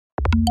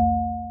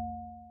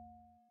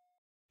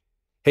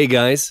Hey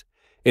guys,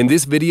 in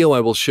this video I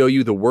will show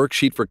you the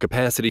worksheet for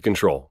capacity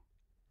control.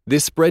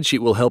 This spreadsheet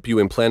will help you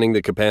in planning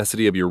the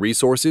capacity of your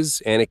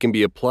resources, and it can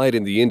be applied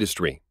in the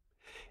industry.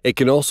 It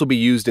can also be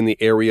used in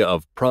the area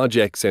of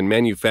projects and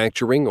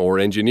manufacturing or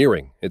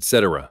engineering,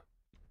 etc.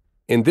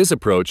 In this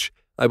approach,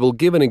 I will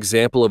give an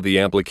example of the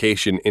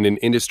application in an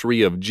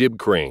industry of jib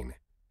crane.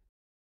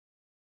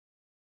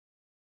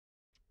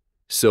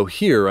 So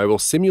here I will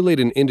simulate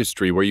an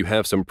industry where you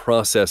have some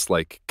process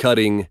like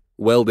cutting,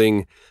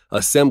 welding,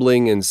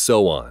 assembling, and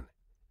so on.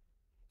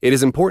 It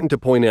is important to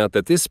point out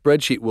that this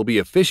spreadsheet will be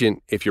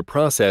efficient if your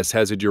process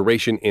has a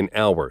duration in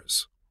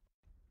hours.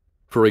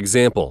 For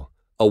example,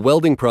 a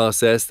welding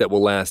process that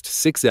will last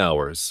 6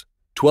 hours,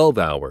 12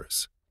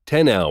 hours,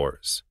 10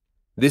 hours.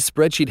 This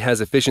spreadsheet has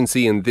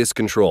efficiency in this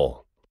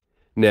control.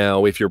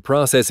 Now, if your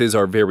processes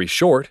are very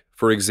short,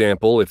 for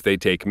example, if they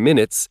take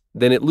minutes,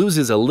 then it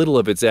loses a little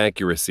of its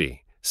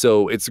accuracy,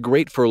 so it's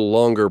great for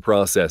longer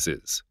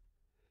processes.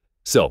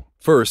 So,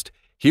 first,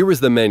 here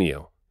is the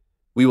menu.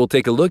 We will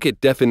take a look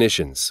at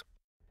definitions.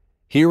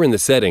 Here in the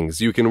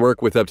settings, you can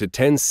work with up to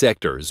 10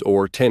 sectors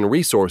or 10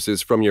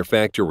 resources from your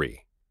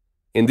factory.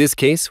 In this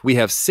case, we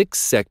have 6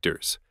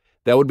 sectors.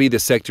 That would be the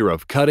sector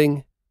of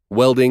cutting,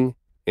 welding,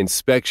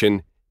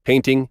 inspection,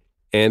 painting,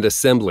 and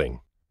assembling.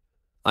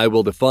 I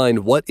will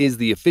define what is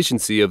the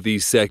efficiency of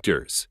these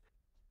sectors.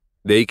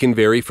 They can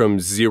vary from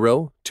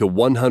 0 to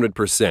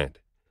 100%.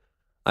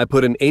 I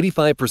put an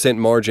 85%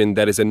 margin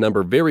that is a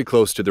number very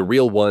close to the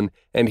real one,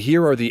 and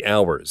here are the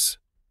hours.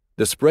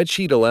 The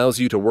spreadsheet allows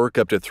you to work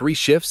up to 3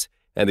 shifts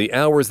and the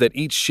hours that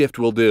each shift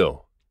will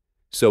do.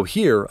 So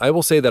here, I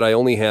will say that I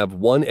only have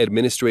one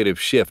administrative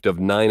shift of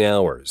 9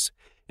 hours,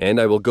 and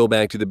I will go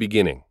back to the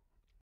beginning.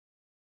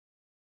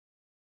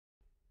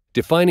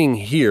 Defining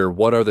here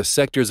what are the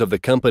sectors of the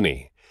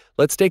company,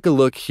 let's take a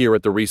look here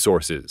at the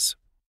resources.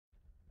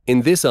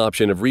 In this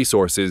option of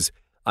resources,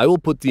 I will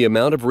put the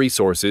amount of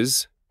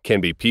resources, can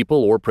be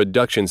people or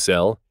production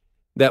cell,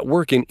 that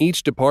work in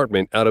each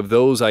department out of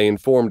those I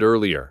informed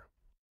earlier.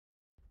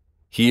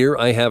 Here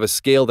I have a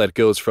scale that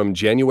goes from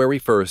January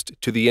 1st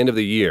to the end of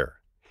the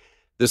year.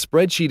 The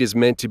spreadsheet is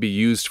meant to be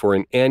used for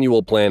an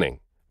annual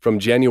planning, from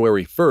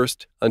January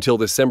 1st until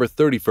December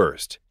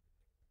 31st.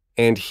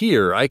 And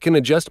here I can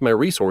adjust my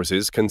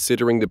resources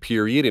considering the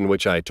period in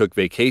which I took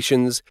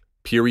vacations,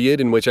 period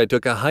in which I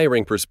took a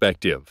hiring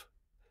perspective.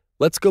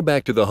 Let's go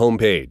back to the home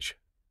page.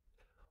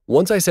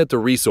 Once I set the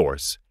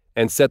resource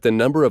and set the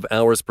number of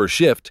hours per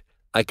shift,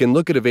 I can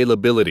look at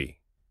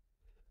availability.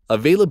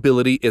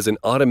 Availability is an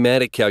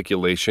automatic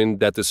calculation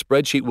that the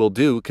spreadsheet will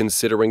do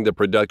considering the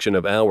production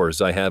of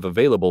hours I have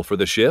available for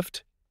the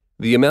shift,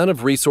 the amount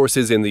of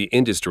resources in the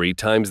industry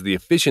times the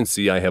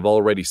efficiency I have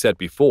already set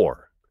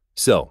before.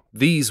 So,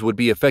 these would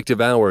be effective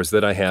hours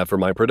that I have for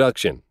my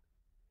production.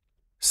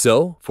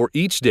 So, for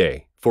each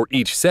day, for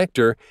each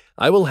sector,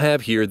 I will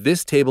have here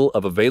this table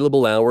of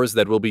available hours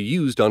that will be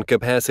used on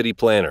Capacity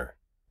Planner.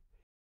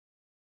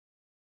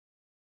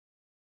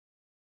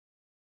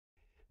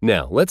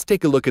 Now, let's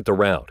take a look at the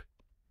route.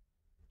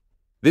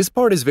 This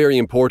part is very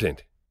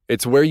important.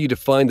 It's where you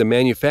define the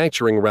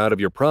manufacturing route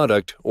of your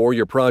product or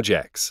your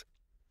projects.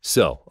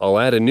 So, I'll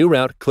add a new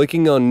route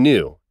clicking on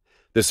New.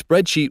 The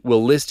spreadsheet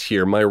will list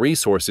here my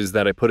resources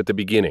that I put at the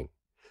beginning.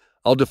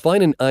 I'll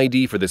define an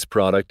ID for this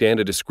product and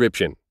a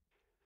description.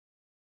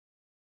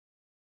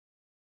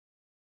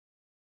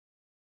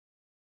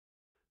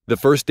 The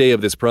first day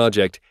of this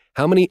project,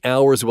 how many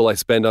hours will I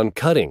spend on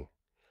cutting?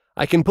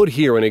 I can put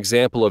here an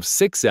example of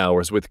 6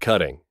 hours with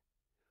cutting.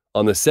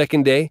 On the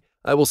second day,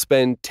 I will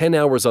spend 10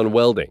 hours on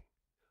welding.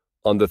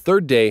 On the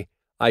third day,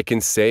 I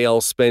can say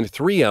I'll spend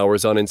 3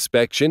 hours on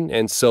inspection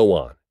and so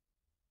on.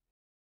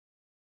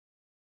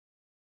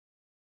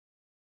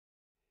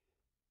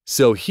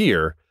 So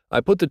here,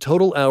 I put the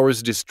total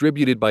hours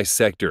distributed by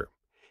sector,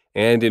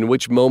 and in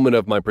which moment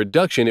of my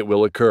production it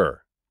will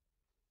occur.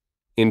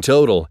 In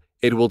total,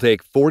 it will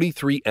take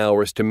 43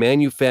 hours to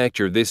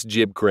manufacture this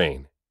jib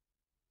crane.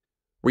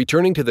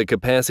 Returning to the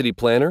Capacity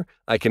Planner,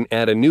 I can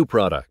add a new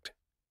product.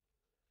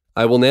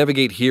 I will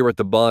navigate here at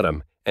the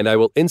bottom, and I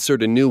will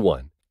insert a new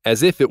one,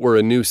 as if it were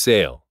a new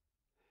sale.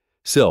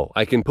 So,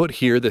 I can put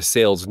here the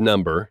sales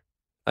number.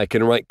 I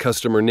can write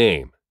customer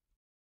name.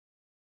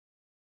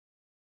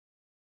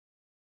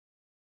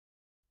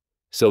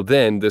 So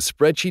then, the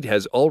spreadsheet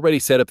has already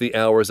set up the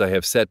hours I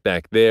have set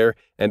back there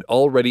and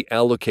already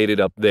allocated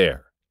up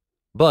there.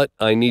 But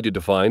I need to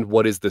define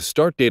what is the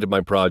start date of my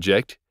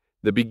project,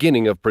 the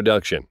beginning of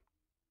production.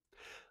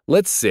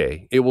 Let's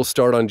say it will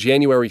start on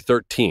January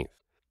 13th.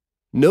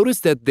 Notice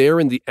that there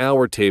in the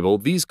hour table,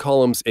 these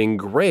columns in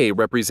gray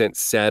represent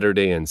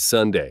Saturday and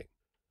Sunday.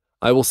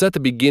 I will set the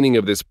beginning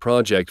of this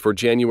project for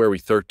January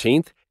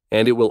 13th,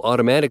 and it will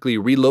automatically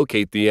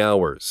relocate the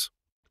hours.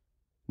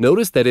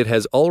 Notice that it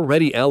has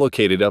already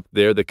allocated up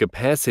there the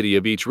capacity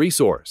of each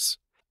resource.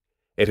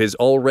 It has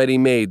already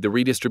made the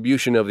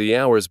redistribution of the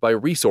hours by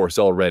resource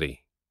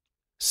already.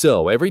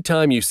 So every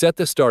time you set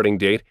the starting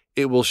date,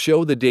 it will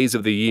show the days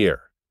of the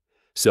year.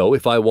 So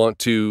if I want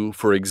to,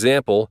 for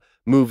example,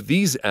 move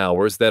these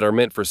hours that are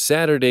meant for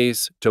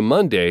Saturdays to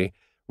Monday,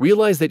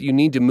 realize that you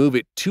need to move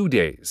it 2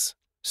 days.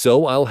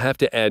 So I'll have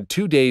to add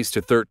 2 days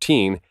to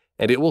 13,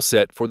 and it will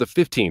set for the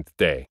 15th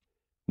day.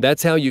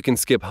 That's how you can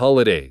skip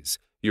holidays,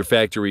 your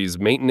factory's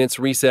maintenance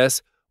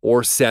recess,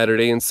 or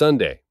Saturday and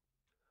Sunday.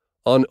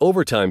 On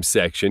overtime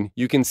section,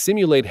 you can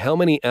simulate how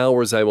many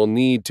hours I will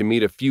need to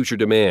meet a future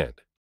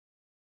demand.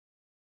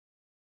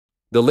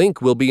 The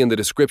link will be in the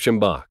description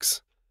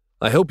box.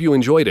 I hope you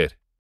enjoyed it.